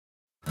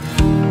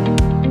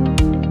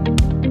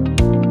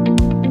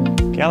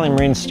Galleon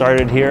Marine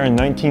started here in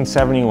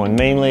 1971,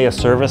 mainly a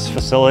service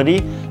facility,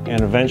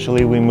 and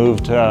eventually we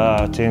moved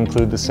to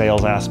include the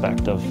sales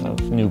aspect of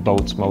new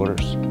boats,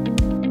 motors.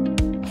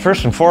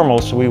 First and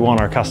foremost, we want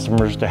our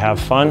customers to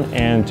have fun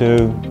and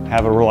to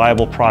have a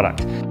reliable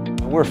product.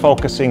 We're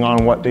focusing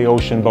on what the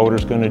ocean boater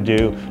is going to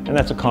do, and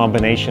that's a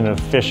combination of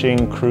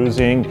fishing,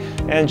 cruising,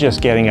 and just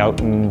getting out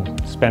and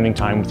spending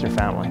time with your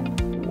family.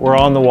 We're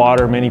on the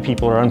water. Many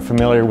people are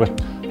unfamiliar with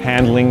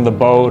handling the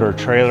boat or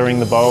trailering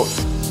the boat.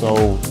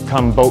 So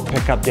come boat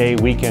pickup day,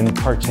 we can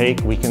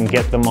partake, we can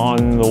get them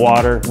on the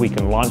water, we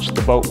can launch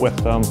the boat with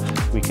them,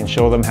 we can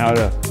show them how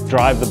to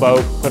drive the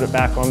boat, put it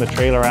back on the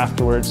trailer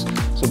afterwards.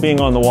 So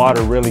being on the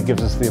water really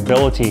gives us the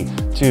ability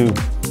to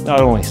not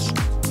only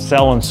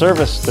sell and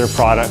service their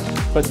product,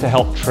 but to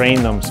help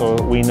train them so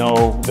that we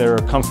know they're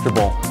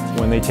comfortable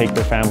when they take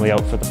their family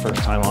out for the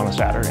first time on a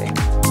Saturday.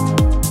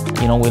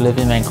 You know, we live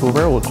in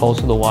Vancouver, we're close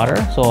to the water,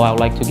 so I would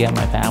like to get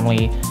my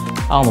family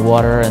on the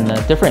water and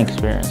a different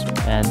experience.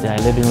 And I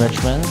live in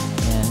Richmond,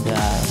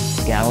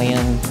 and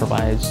Galleon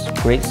provides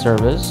great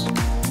service,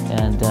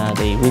 and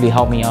they really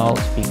help me out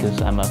because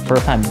I'm a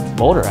first-time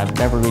boater. I've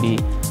never really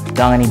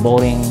done any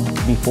boating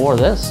before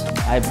this.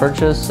 I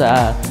purchased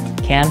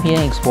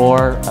Campion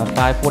Explorer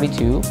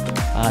 542.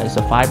 It's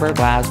a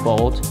fiberglass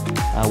boat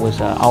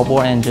with an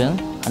outboard engine,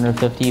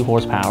 150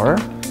 horsepower,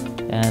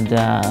 and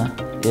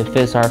it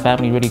fits our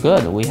family really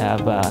good. We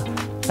have a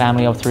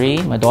family of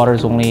 3. My daughter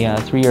is only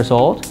 3 years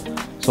old.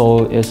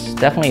 So it's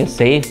definitely a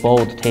safe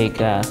boat to take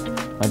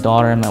my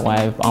daughter and my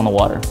wife on the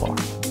water for.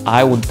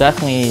 I would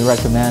definitely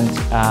recommend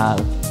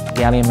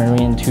Galleon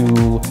Marine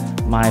to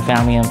my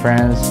family and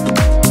friends.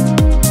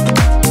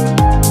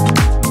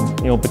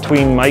 You know,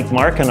 between Mike,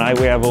 Mark, and I,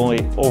 we have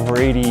only over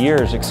 80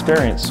 years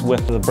experience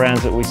with the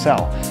brands that we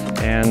sell.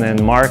 And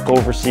then Mark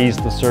oversees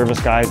the service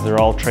guys. They're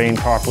all trained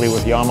properly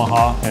with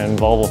Yamaha and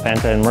Volvo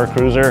Penta and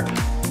Mercruiser.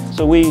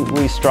 So we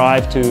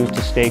strive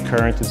to stay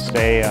current and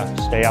stay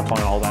up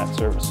on all that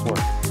service work.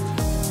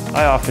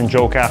 I often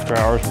joke after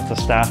hours with the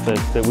staff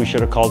that we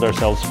should have called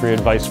ourselves Free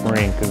Advice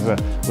Marine, because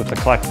with the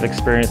collective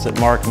experience that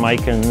Mark,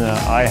 Mike, and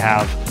I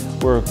have,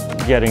 we're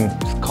getting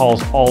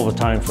calls all the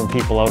time from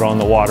people out on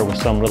the water with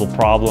some little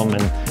problem,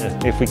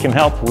 and if we can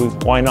help,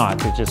 why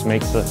not? It just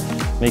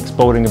makes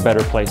boating a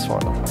better place for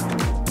them.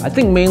 I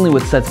think mainly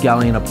what sets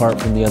Galleon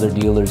apart from the other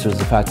dealers is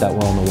the fact that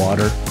we're on the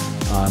water.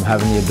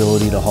 Having the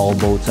ability to haul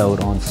boats out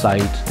on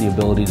site, the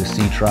ability to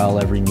sea trial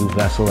every new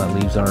vessel that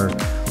leaves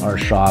our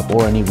shop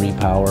or any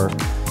repower.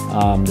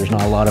 There's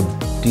not a lot of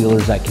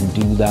dealers that can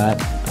do that.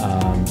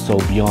 So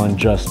beyond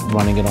just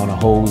running it on a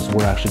hose,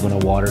 we're actually going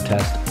to water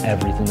test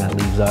everything that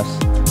leaves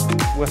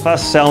us. With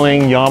us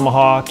selling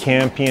Yamaha,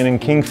 Campion,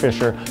 and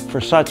Kingfisher for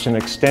such an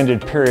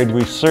extended period,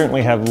 we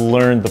certainly have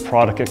learned the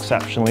product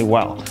exceptionally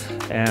well.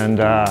 And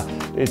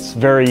it's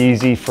very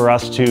easy for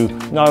us to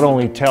not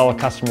only tell a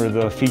customer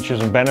the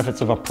features and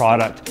benefits of a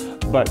product,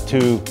 but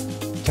to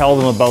tell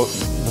them about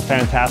the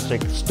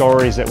fantastic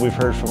stories that we've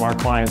heard from our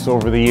clients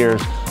over the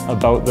years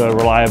about the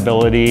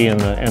reliability and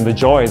the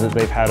joy that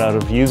they've had out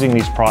of using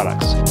these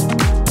products.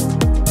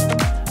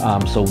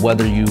 So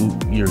whether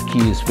your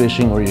key is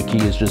fishing or your key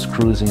is just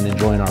cruising and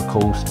enjoying our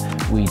coast,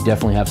 we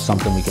definitely have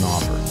something we can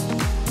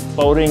offer.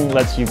 Boating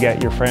lets you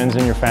get your friends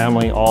and your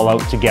family all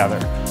out together.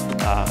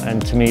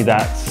 And to me,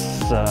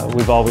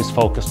 we've always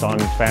focused on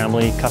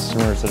family,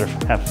 customers that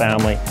have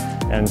family.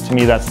 And to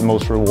me, that's the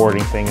most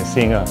rewarding thing, is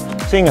seeing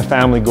a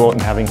family go out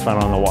and having fun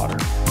on the water.